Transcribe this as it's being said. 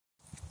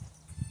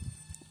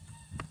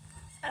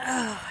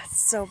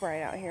It's so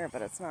bright out here,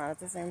 but it's not at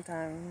the same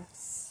time.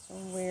 It's so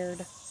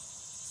weird.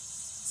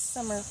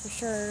 Summer for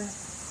sure.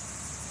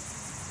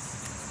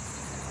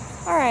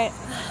 Alright,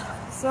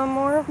 so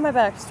more of my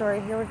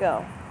backstory. Here we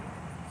go.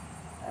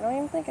 I don't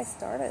even think I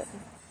started.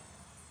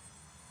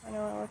 I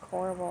know I look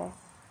horrible.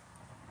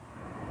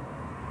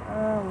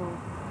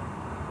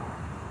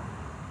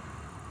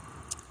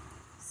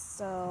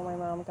 So my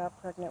mom got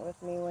pregnant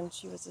with me when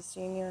she was a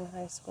senior in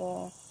high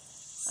school.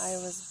 I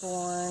was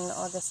born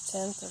August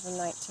 10th of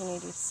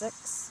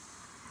 1986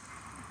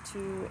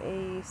 to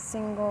a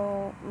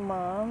single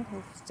mom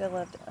who still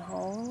lived at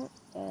home.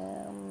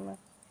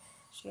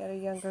 She had a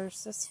younger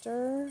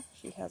sister.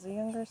 She has a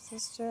younger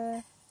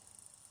sister.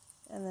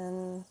 And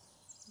then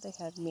they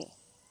had me.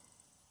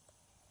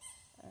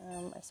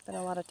 I spent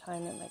a lot of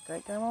time at my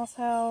great-grandma's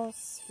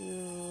house,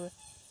 who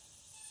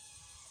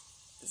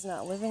is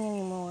not living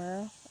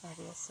anymore.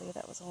 Obviously,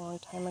 that was a long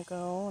time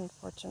ago,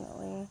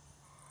 unfortunately.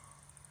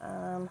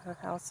 Her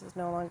house is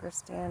no longer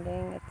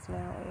standing. It's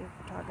now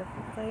a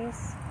photography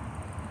place.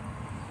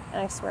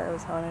 And I swear it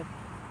was haunted.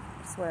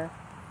 I swear.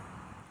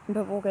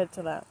 But we'll get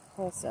to that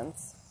whole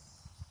sense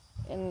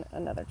in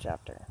another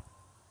chapter.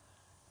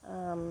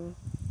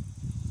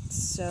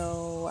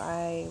 So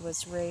I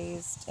was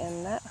raised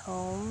in that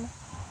home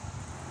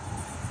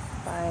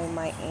by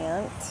my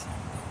aunt,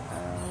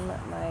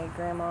 my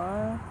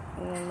grandma,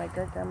 and my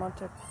great-grandma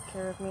took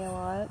care of me a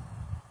lot.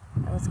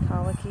 I was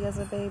colicky as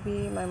a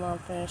baby. My mom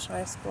finished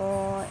high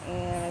school,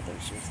 and I think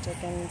she was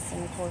taking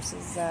some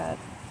courses at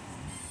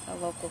a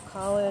local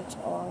college,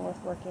 along with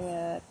working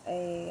at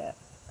a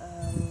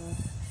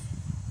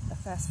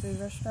fast food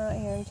restaurant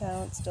here in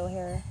town. It's still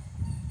here.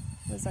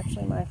 It was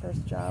actually my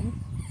first job.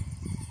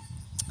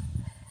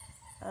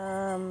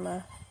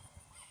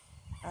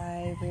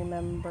 I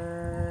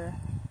remember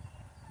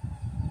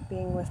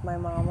being with my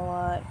mom a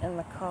lot in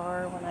the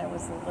car when I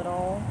was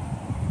little.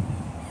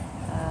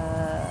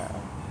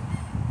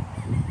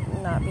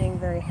 Not being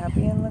very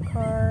happy in the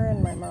car,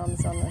 and my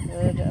mom's on the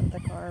hood of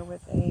the car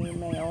with a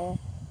male.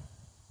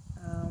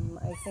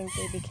 I think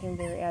they became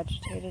very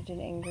agitated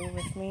and angry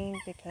with me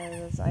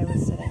because I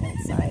was sitting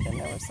inside and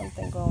there was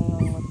something going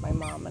on with my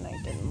mom and I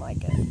didn't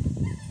like it.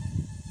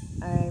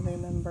 I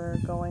remember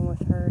going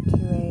with her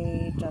to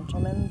a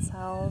gentleman's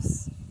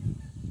house.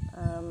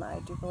 I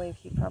do believe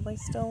he probably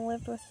still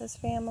lived with his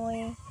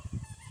family.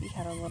 He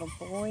had a little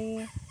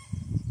boy.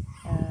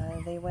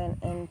 They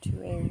went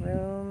into a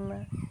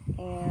room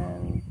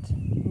and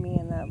me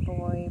and that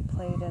boy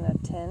played in a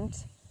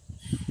tent,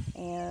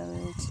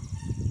 and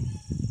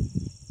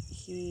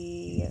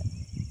he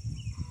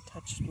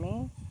touched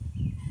me.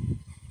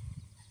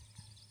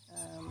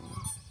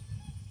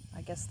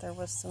 I guess there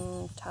was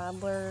some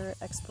toddler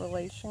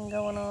exploration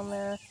going on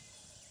there.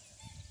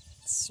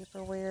 It's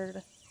super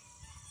weird.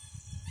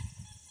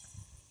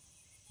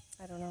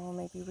 I don't know,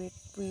 maybe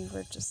we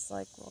were just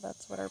like, well,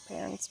 that's what our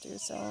parents do,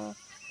 so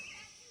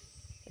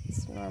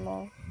it's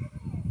normal.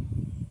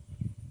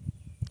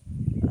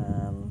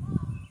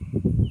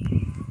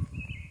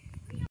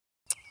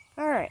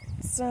 Alright,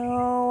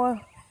 so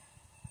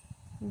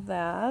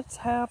that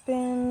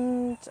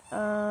happened.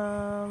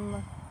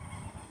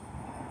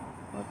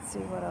 Let's see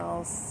what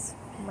else.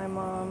 My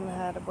mom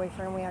had a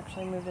boyfriend. We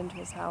actually moved into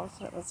his house,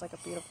 and it was like a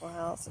beautiful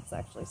house. It's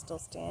actually still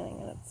standing,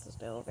 and it's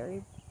still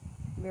very,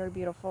 very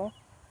beautiful.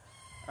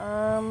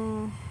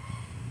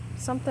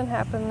 Something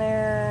happened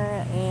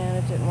there, and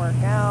it didn't work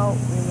out.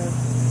 We moved.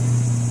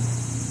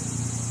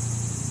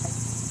 I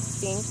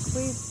think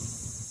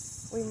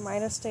we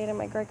might have stayed at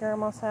my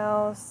great-grandma's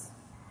house,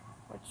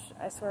 which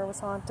I swear was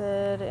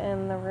haunted,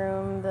 in the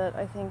room that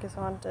I think is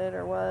haunted,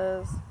 or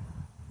was.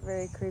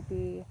 Very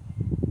creepy.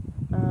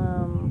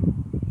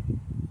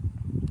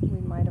 We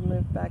might have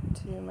moved back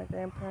to my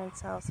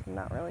grandparents' house. I'm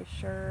not really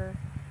sure.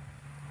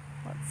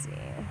 Let's see,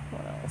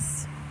 what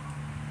else?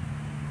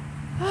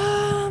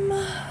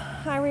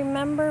 I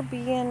remember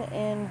being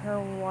in her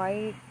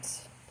white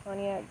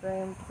Pontiac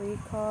Grand Prix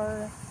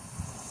car,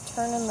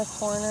 turning the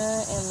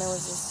corner, and there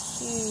was this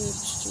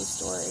huge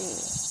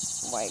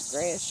two-story white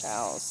grayish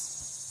house,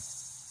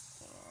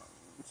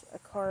 and a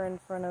car in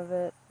front of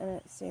it, and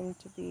it seemed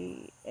to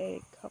be a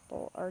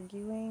couple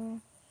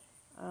arguing.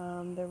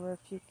 There were a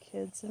few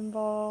kids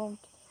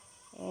involved,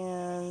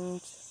 and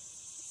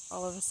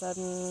all of a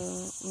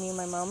sudden, me and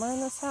my mom are in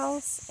this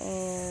house,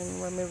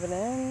 and we're moving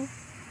in.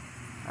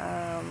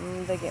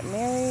 They get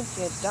married,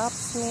 she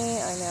adopts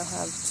me. I now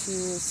have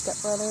 2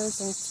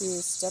 stepbrothers and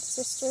 2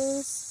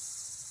 stepsisters.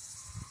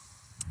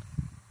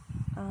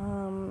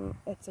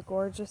 It's a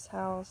gorgeous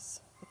house.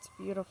 It's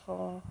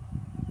beautiful.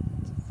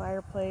 It's a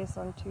fireplace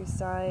on 2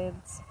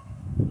 sides.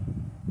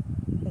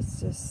 It's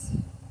just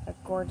a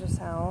gorgeous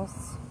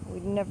house. We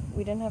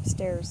didn't have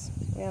stairs.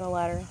 We had a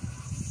ladder.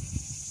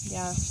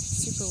 Yeah,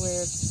 super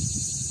weird.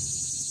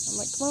 I'm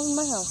like, come over to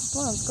my house.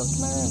 Come on, let's go to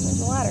my room.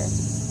 There's a ladder.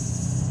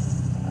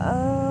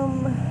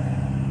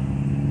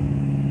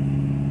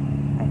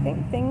 I think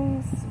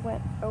things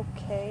went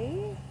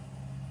okay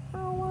for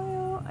a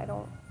while. I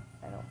don't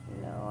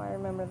know. I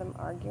remember them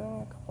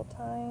arguing a couple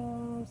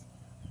times.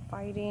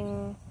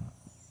 fighting.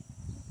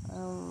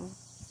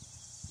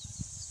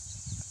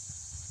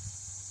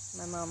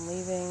 My mom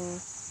leaving,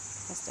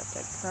 my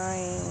stepdad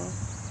crying.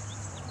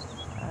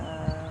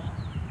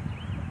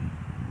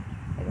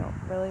 I don't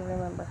really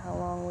remember how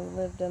long we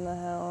lived in the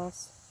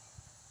house.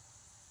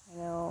 I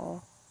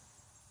know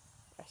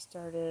I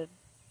started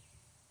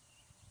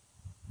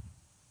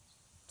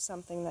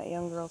something that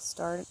young girls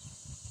start,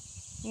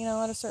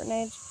 at a certain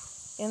age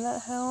in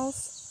that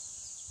house.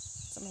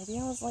 So maybe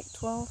I was like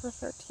 12 or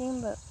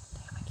 13, but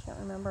damn, I can't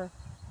remember.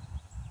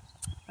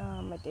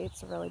 My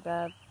dates are really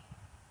bad.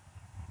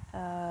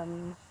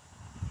 And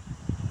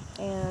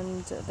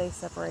they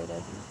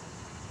separated.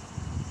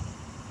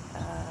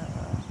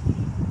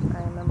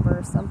 I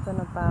remember something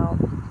about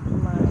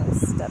my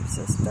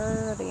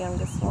stepsister, the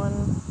youngest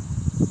one,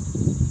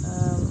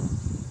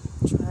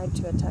 tried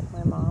to attack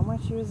my mom when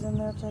she was in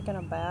there taking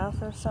a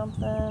bath or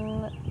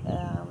something.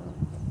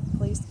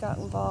 Police got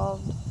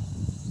involved.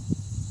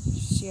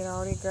 She had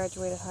already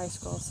graduated high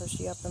school, so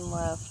she up and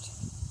left.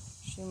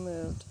 She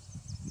moved.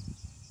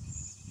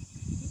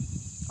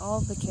 All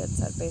of the kids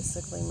had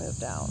basically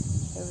moved out.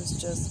 It was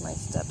just my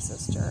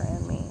stepsister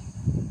and me,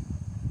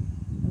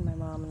 and my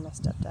mom and my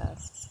stepdad.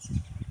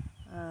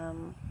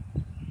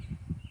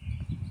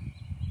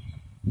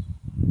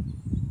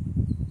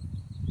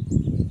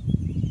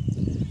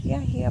 Yeah,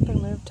 he up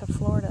and moved to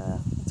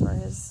Florida. That's where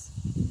his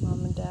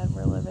mom and dad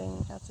were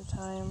living at the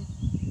time.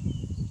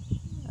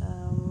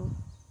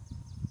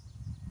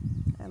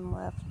 And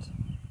left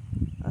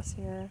us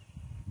here.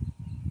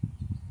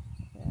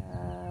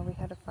 We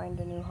had to find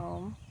a new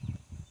home,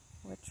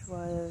 which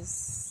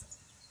was,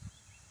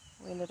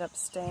 we ended up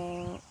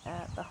staying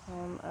at the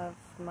home of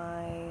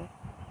my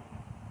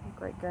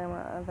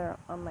great-grandmother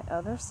on my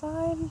other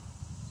side.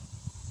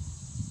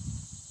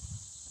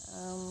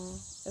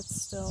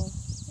 It's still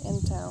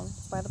in town.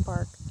 It's by the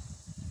park.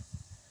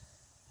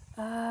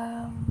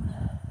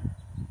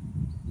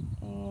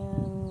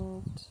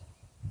 And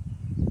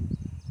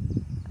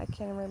I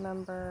can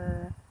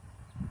remember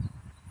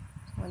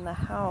when the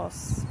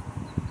house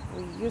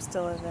we used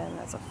to live in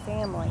as a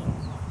family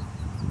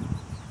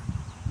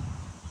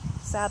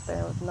sat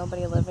there with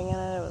nobody living in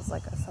it. It was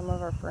like some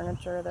of our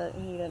furniture that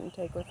he didn't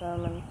take with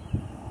him and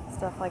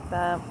stuff like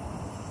that.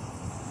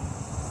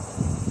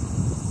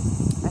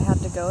 I had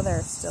to go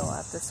there still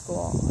after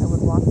school. I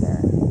would walk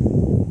there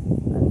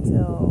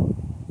until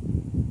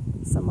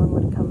someone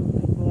would come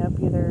pick me up.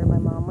 Either my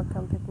mom would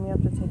come pick me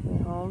up to take me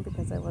home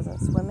because I wasn't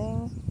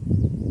swimming,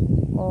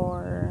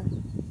 or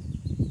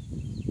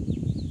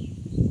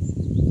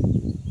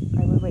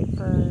I would wait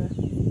for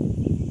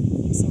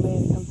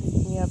somebody to come pick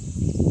me up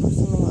for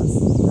swimming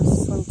lessons for a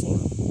swim team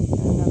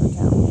in another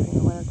town during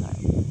the winter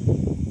time.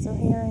 So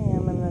here I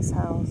am in this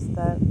house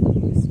that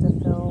used to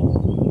fill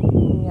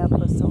me up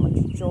with so much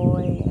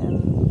joy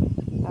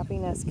and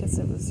happiness, because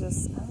it was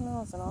just, I don't know,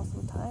 it was an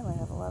awesome time. I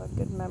have a lot of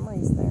good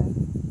memories there.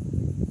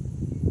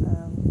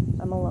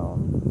 I'm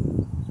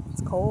alone.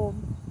 It's cold.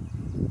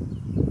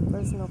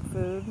 There's no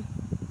food.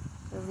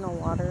 There's no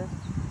water.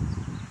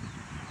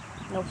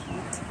 No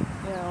heat,